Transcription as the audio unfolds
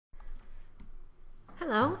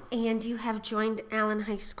Hello, and you have joined Allen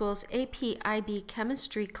High School's APIB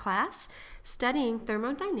chemistry class studying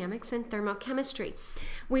thermodynamics and thermochemistry.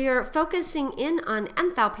 We are focusing in on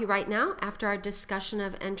enthalpy right now after our discussion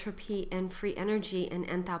of entropy and free energy and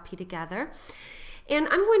enthalpy together. And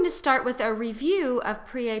I'm going to start with a review of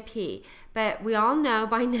pre-AP, but we all know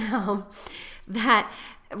by now that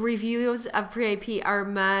reviews of pre-AP are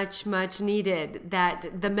much needed, that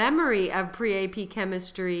the memory of pre-AP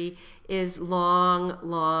chemistry is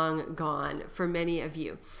long gone for many of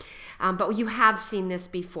you. But you have seen this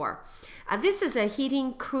before. This is a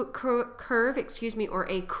heating curve, or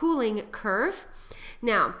a cooling curve.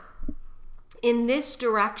 Now, in this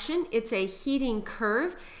direction, it's a heating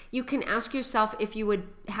curve. You can ask yourself if you would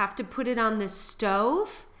have to put it on the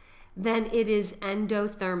stove, then it is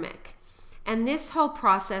endothermic. And this whole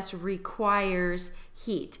process requires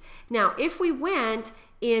heat. Now, if we went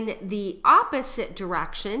in the opposite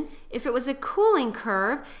direction, if it was a cooling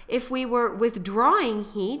curve, if we were withdrawing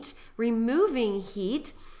heat, removing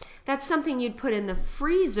heat, that's something you'd put in the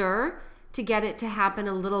freezer to get it to happen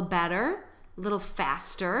a little better, a little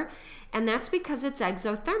faster. And that's because it's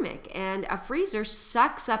exothermic, and a freezer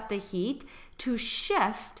sucks up the heat to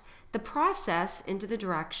shift the process into the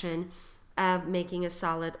direction of making a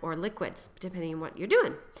solid or liquids, depending on what you're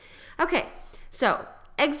doing. Okay, so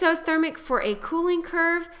exothermic for a cooling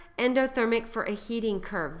curve, endothermic for a heating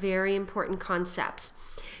curve. Very important concepts.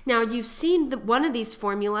 Now, you've seen one of these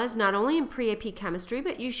formulas not only in pre-AP chemistry,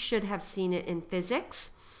 but you should have seen it in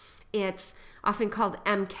physics. It's often called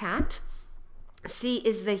MCAT. C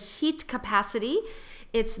is the heat capacity.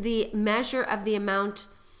 It's the measure of the amount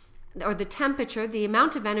or the temperature, the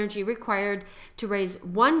amount of energy required to raise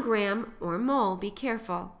 1 gram or mole, be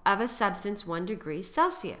careful, of a substance 1 degree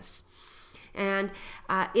Celsius. And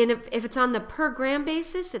if it's on the per gram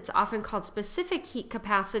basis, it's often called specific heat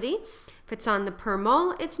capacity. If it's on the per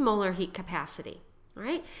mole, it's molar heat capacity. All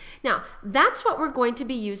right? Now, that's what we're going to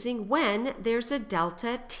be using when there's a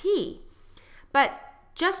delta T. But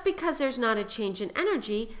just because there's not a change in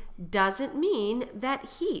energy doesn't mean that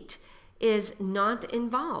heat is not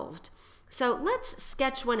involved. So let's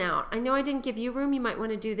sketch one out. I know I didn't give you room. You might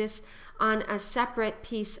want to do this on a separate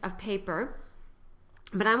piece of paper.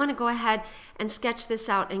 But I want to go ahead and sketch this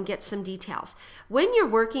out and get some details. When you're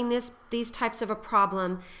working these types of a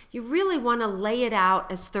problem, you really want to lay it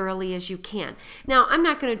out as thoroughly as you can. Now, I'm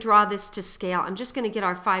not going to draw this to scale. I'm just going to get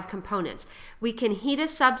our 5 components. We can heat a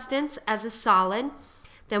substance as a solid,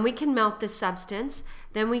 then we can melt the substance,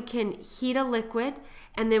 then we can heat a liquid,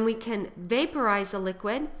 and then we can vaporize a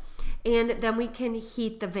liquid, and then we can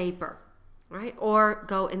heat the vapor, right? Or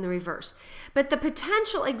go in the reverse. But the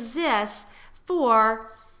potential exists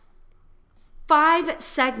for 5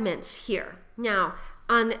 segments here. Now,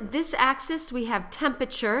 on this axis, we have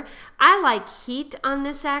temperature. I like heat on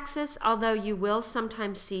this axis, although you will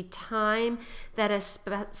sometimes see time that a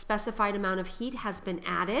specified amount of heat has been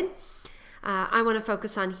added. I want to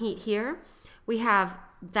focus on heat here. We have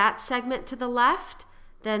that segment to the left,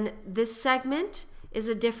 then this segment is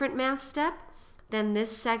a different math step, then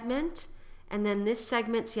this segment, and then this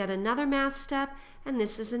segment's yet another math step, and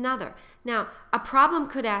this is another. Now, a problem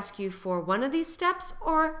could ask you for one of these steps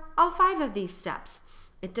or all 5 of these steps.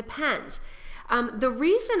 It depends. The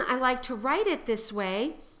reason I like to write it this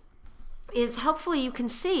way is hopefully you can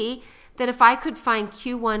see that if I could find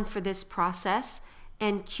Q1 for this process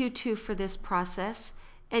and Q2 for this process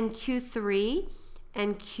and Q3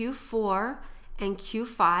 and Q4 and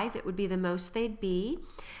Q5, it would be the most they'd be,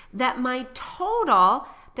 that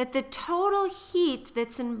the total heat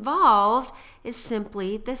that's involved is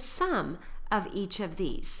simply the sum of each of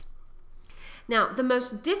these. Now, the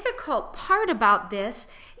most difficult part about this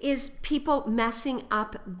is people messing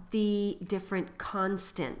up the different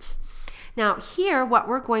constants. Now, here what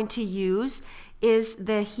we're going to use is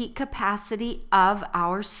the heat capacity of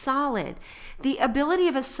our solid. The ability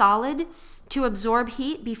of a solid to absorb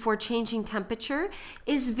heat before changing temperature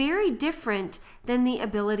is very different than the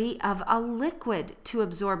ability of a liquid to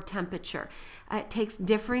absorb temperature. It takes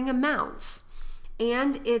differing amounts,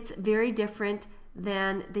 and it's very different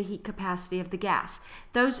than the heat capacity of the gas.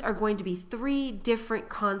 Those are going to be 3 different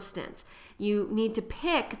constants. You need to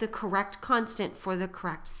pick the correct constant for the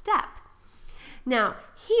correct step. Now,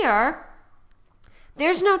 here,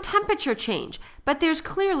 there's no temperature change, but there's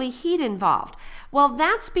clearly heat involved. Well,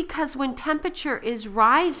 that's because when temperature is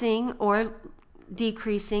rising or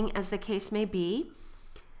decreasing, as the case may be,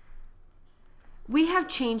 we have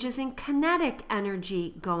changes in kinetic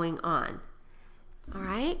energy going on. All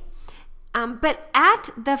right? But at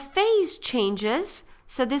the phase changes,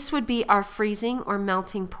 so this would be our freezing or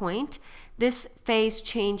melting point. This phase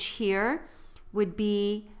change here would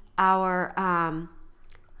be our,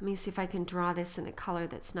 let me see if I can draw this in a color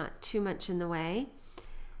that's not too much in the way.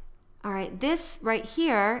 All right, this right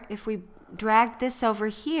here, if we drag this over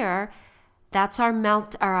here, that's our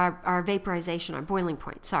melt, or our vaporization, our boiling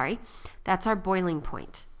point, sorry. That's our boiling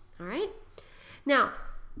point, all right? Now,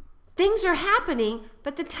 things are happening,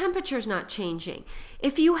 but the temperature's not changing.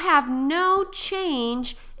 If you have no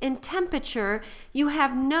change in temperature, you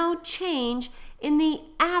have no change in the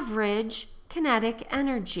average kinetic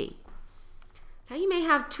energy. Okay, you may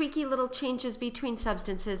have tweaky little changes between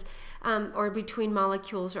substances or between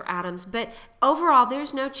molecules or atoms, but overall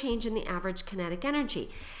there's no change in the average kinetic energy.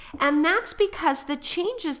 And that's because the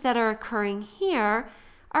changes that are occurring here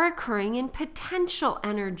are occurring in potential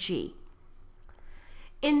energy.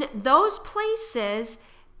 In those places,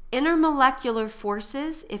 intermolecular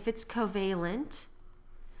forces, if it's covalent,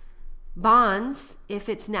 bonds, if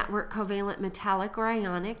it's network covalent metallic or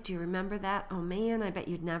ionic. Do you remember that? Oh man, I bet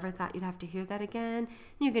you'd never thought you'd have to hear that again.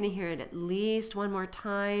 You're going to hear it at least one more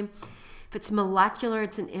time. If it's molecular,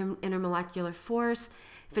 it's an intermolecular force.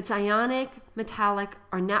 If it's ionic, metallic,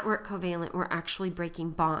 or network covalent, we're actually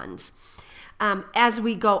breaking bonds. As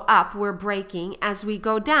we go up, we're breaking. As we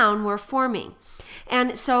go down, we're forming.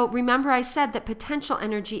 And so remember I said that potential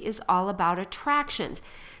energy is all about attractions.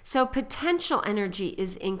 So potential energy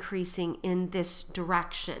is increasing in this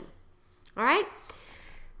direction. All right?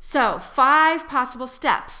 So 5 possible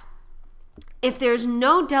steps. If there's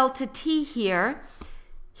no delta T here,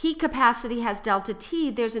 heat capacity has delta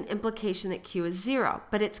T, there's an implication that Q is 0,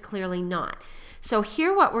 but it's clearly not. So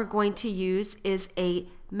here what we're going to use is a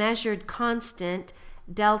measured constant,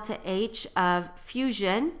 delta H of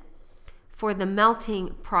fusion for the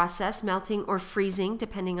melting process, melting or freezing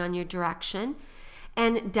depending on your direction,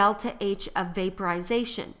 and delta H of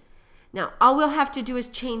vaporization. Now, all we'll have to do is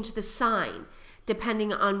change the sign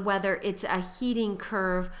depending on whether it's a heating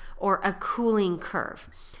curve or a cooling curve.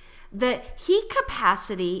 The heat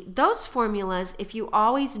capacity, those formulas, if you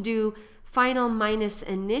always do final minus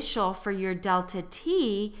initial for your delta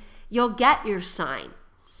T, you'll get your sign.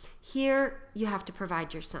 Here, you have to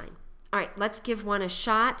provide your sign. All right, let's give one a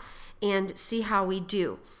shot and see how we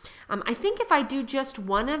do. I think if I do just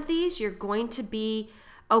one of these, you're going to be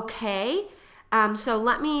okay. So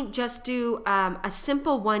let me just do a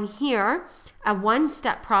simple one here, a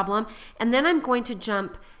one-step problem, and then I'm going to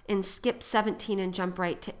jump and skip 17 and jump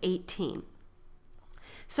right to 18.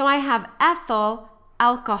 So I have ethyl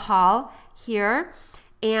alcohol here,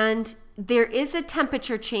 and there is a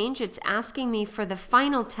temperature change. It's asking me for the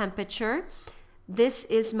final temperature. This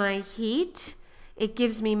is my heat. It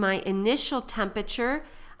gives me my initial temperature.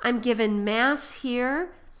 I'm given mass here,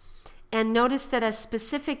 and notice that a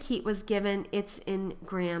specific heat was given. It's in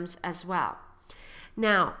grams as well.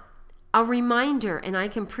 Now, a reminder, and I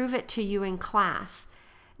can prove it to you in class,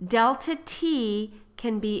 delta T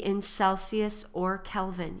can be in Celsius or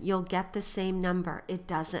Kelvin. You'll get the same number. It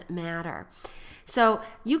doesn't matter. So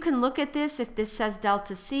you can look at this. If this says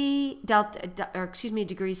delta C,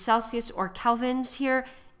 degrees Celsius or Kelvins here,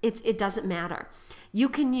 it doesn't matter. You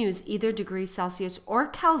can use either degrees Celsius or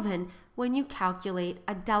Kelvin when you calculate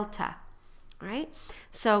a delta. All right?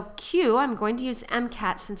 So Q, I'm going to use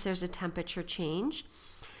MCAT since there's a temperature change.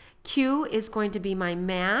 Q is going to be my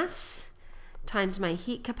mass times my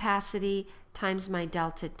heat capacity times my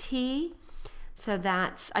delta T. So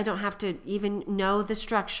that's, I don't have to even know the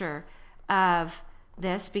structure of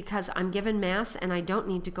this because I'm given mass and I don't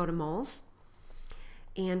need to go to moles.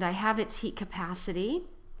 And I have its heat capacity.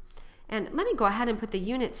 And let me go ahead and put the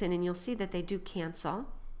units in and you'll see that they do cancel.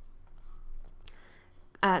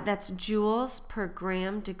 That's joules per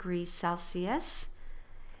gram degrees Celsius.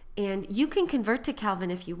 And you can convert to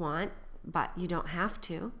Kelvin if you want, but you don't have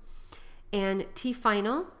to. And T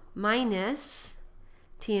final minus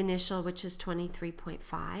T initial, which is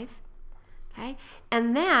 23.5. Okay,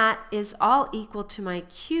 and that is all equal to my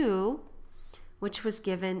Q, which was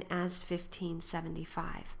given as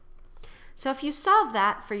 1575. So if you solve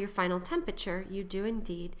that for your final temperature, you do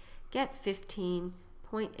indeed get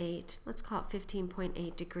 15.8, let's call it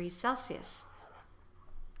 15.8 degrees Celsius.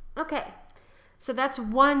 Okay, so that's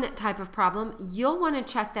one type of problem. You'll want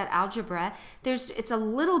to check that algebra. It's a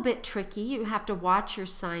little bit tricky. You have to watch your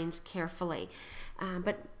signs carefully,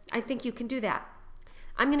 but I think you can do that.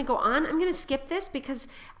 I'm going to go on. I'm going to skip this because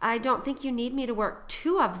I don't think you need me to work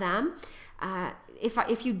 2 of them.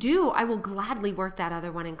 If you do, I will gladly work that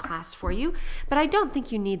other one in class for you, but I don't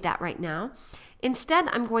think you need that right now. Instead,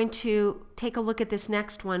 I'm going to take a look at this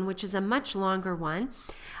next one, which is a much longer one.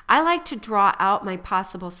 I like to draw out my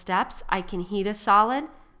possible steps. I can heat a solid,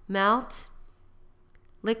 melt,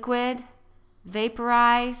 liquid,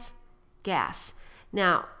 vaporize, gas.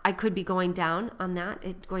 Now, I could be going down on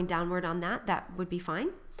that, going downward on that. That would be fine.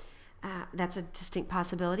 That's a distinct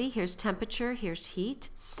possibility. Here's temperature, here's heat.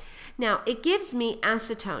 Now, it gives me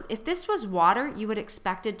acetone. If this was water, you would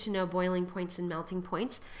expect it to know boiling points and melting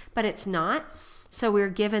points, but it's not. So we're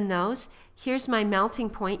given those. Here's my melting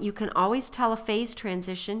point. You can always tell a phase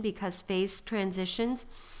transition because phase transitions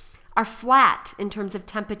are flat in terms of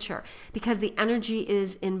temperature because the energy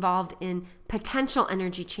is involved in potential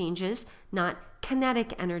energy changes, not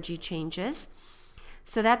kinetic energy changes.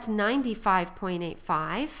 So that's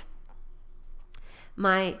 95.85.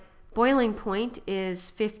 My boiling point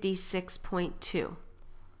is 56.2.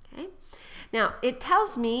 Okay. Now, it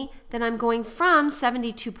tells me that I'm going from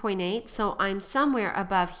 72.8, so I'm somewhere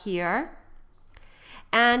above here,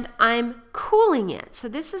 and I'm cooling it. So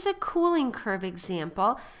this is a cooling curve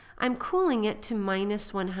example. I'm cooling it to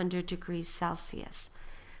minus 100 degrees Celsius.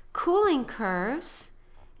 Cooling curves,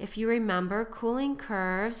 if you remember, cooling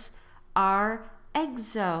curves are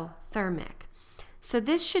exothermic. So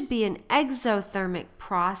this should be an exothermic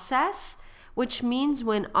process, which means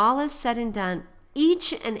when all is said and done,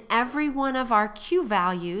 each and every one of our Q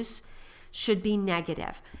values should be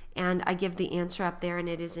negative. And I give the answer up there, and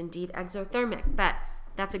it is indeed exothermic. But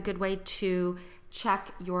that's a good way to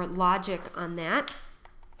check your logic on that.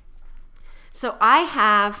 So I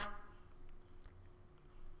have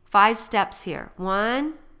 5 steps here.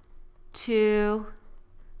 1, 2,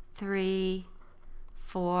 3,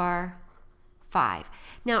 4, 5.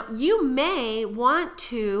 Now, you may want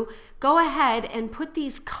to go ahead and put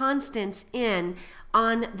these constants in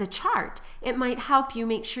on the chart. It might help you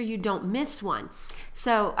make sure you don't miss one.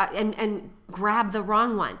 So, and grab the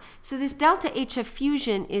wrong one. So this delta H of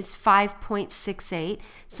fusion is 5.68.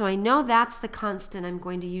 So I know that's the constant I'm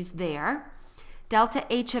going to use there. Delta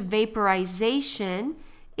H of vaporization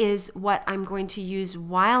is what I'm going to use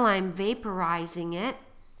while I'm vaporizing it.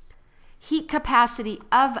 Heat capacity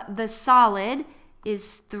of the solid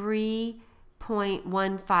is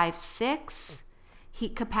 3.156.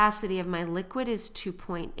 Heat capacity of my liquid is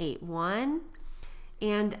 2.81.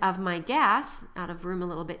 And of my gas, out of room a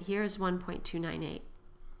little bit here, is 1.298.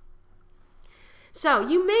 So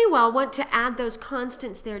you may well want to add those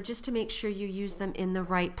constants there just to make sure you use them in the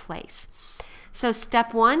right place. So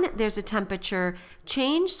step 1, there's a temperature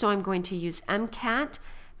change, so I'm going to use MCAT.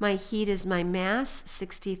 My heat is my mass,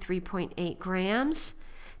 63.8 grams,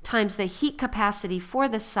 times the heat capacity for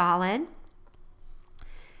the solid,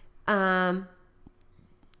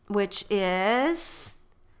 which is,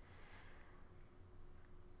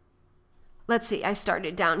 let's see, I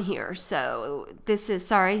started down here. So this is,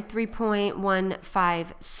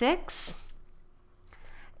 3.156.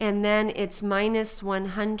 And then it's minus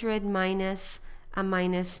 100 minus a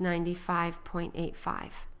minus 95.85.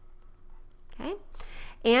 Okay?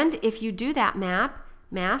 And if you do that math,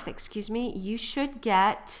 you should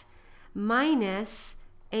get minus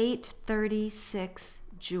 836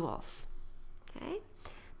 joules. Okay?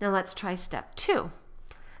 Now let's try step 2.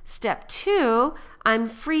 Step 2, I'm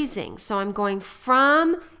freezing. So I'm going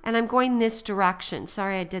from, and I'm going this direction.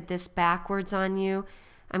 Sorry, I did this backwards on you.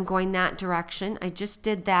 I'm going that direction. I just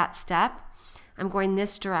did that step. I'm going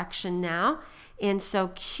this direction now. And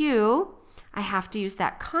so Q, I have to use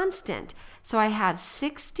that constant. So I have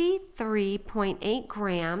 63.8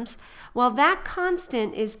 grams. Well, that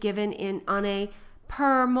constant is given on a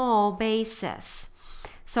per mole basis.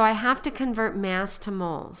 So I have to convert mass to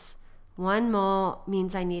moles. 1 mole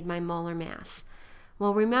means I need my molar mass.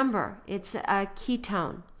 Well, remember, it's a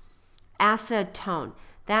ketone, acetone.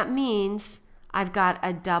 That means I've got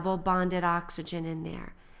a double bonded oxygen in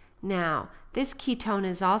there. Now, this ketone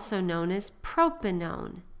is also known as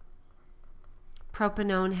propanone.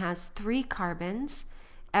 Propanone has 3 carbons.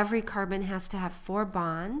 Every carbon has to have 4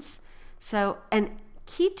 bonds. So an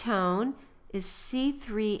ketone is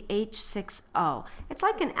C3H6O. It's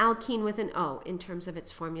like an alkene with an O in terms of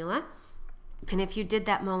its formula. And if you did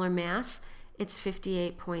that molar mass, it's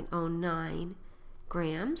 58.09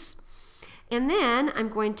 grams. And then I'm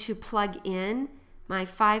going to plug in my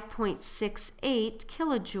 5.68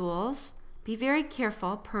 kilojoules. Be very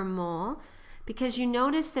careful per mole, because you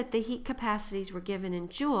notice that the heat capacities were given in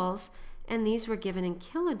joules and these were given in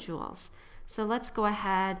kilojoules. So let's go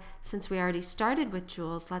ahead, since we already started with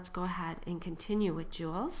joules, let's go ahead and continue with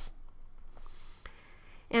joules.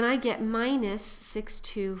 And I get minus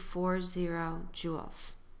 6240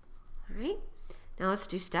 joules. All right, now let's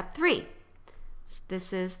do step 3.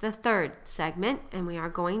 This is the third segment, and we are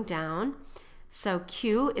going down. So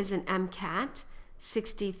Q is an MCAT,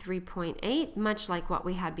 63.8, much like what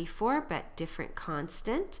we had before, but different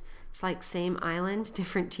constant. It's like same island,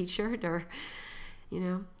 different t-shirt, or, you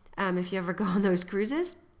know. if you ever go on those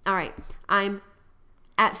cruises. All right, I'm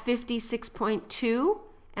at 56.2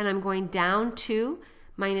 and I'm going down to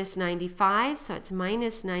minus 95, so it's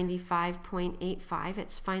minus 95.85.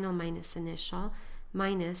 It's final minus initial,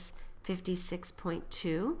 minus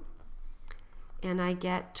 56.2. And I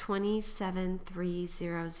get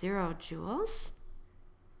 27,300 joules.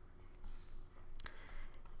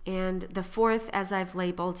 And the fourth, as I've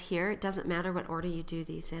labeled here, it doesn't matter what order you do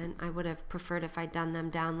these in. I would have preferred if I'd done them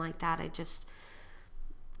down like that. I just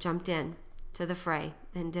jumped in to the fray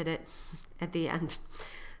and did it at the end.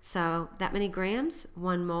 So that many grams,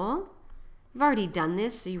 1 mole. I've already done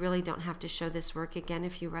this, so you really don't have to show this work again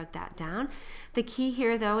if you wrote that down. The key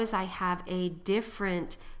here, though, is I have a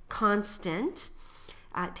different constant.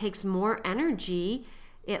 It takes more energy,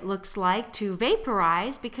 it looks like, to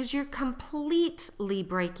vaporize because you're completely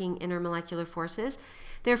breaking intermolecular forces.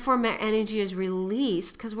 Therefore, more energy is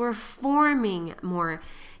released because we're forming more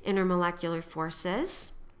intermolecular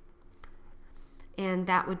forces. And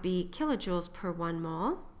that would be kilojoules per 1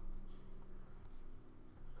 mole.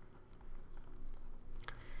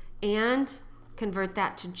 And convert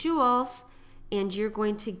that to joules, and you're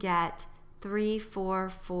going to get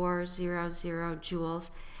 34400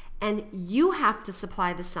 joules, and you have to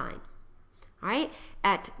supply the sign. All right,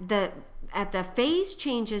 at the phase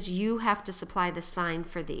changes, you have to supply the sign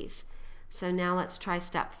for these. So now let's try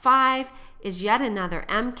step 5. Is yet another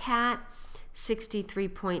MCAT,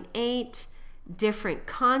 63.8, different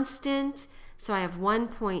constant. So I have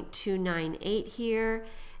 1.298 here,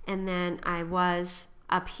 and then I was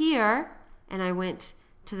up here, and I went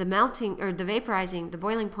to the melting, or the vaporizing, the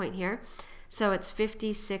boiling point here. So it's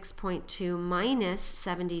 56.2 minus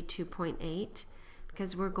 72.8,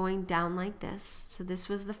 because we're going down like this. So this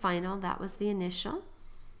was the final, that was the initial.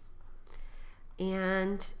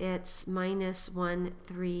 And it's minus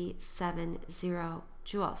 1370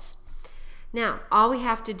 joules. Now, all we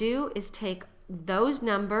have to do is take those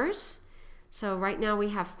numbers. So right now we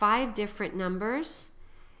have 5 different numbers.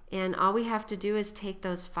 And all we have to do is take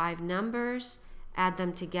those 5 numbers, add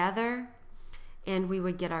them together, and we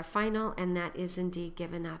would get our final, and that is indeed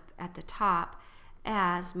given up at the top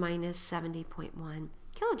as minus 70.1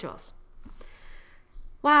 kilojoules.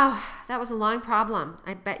 Wow, that was a long problem.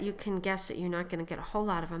 I bet you can guess that you're not going to get a whole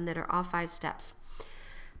lot of them that are all 5 steps.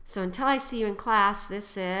 So until I see you in class,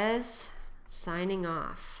 this is signing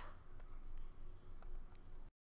off.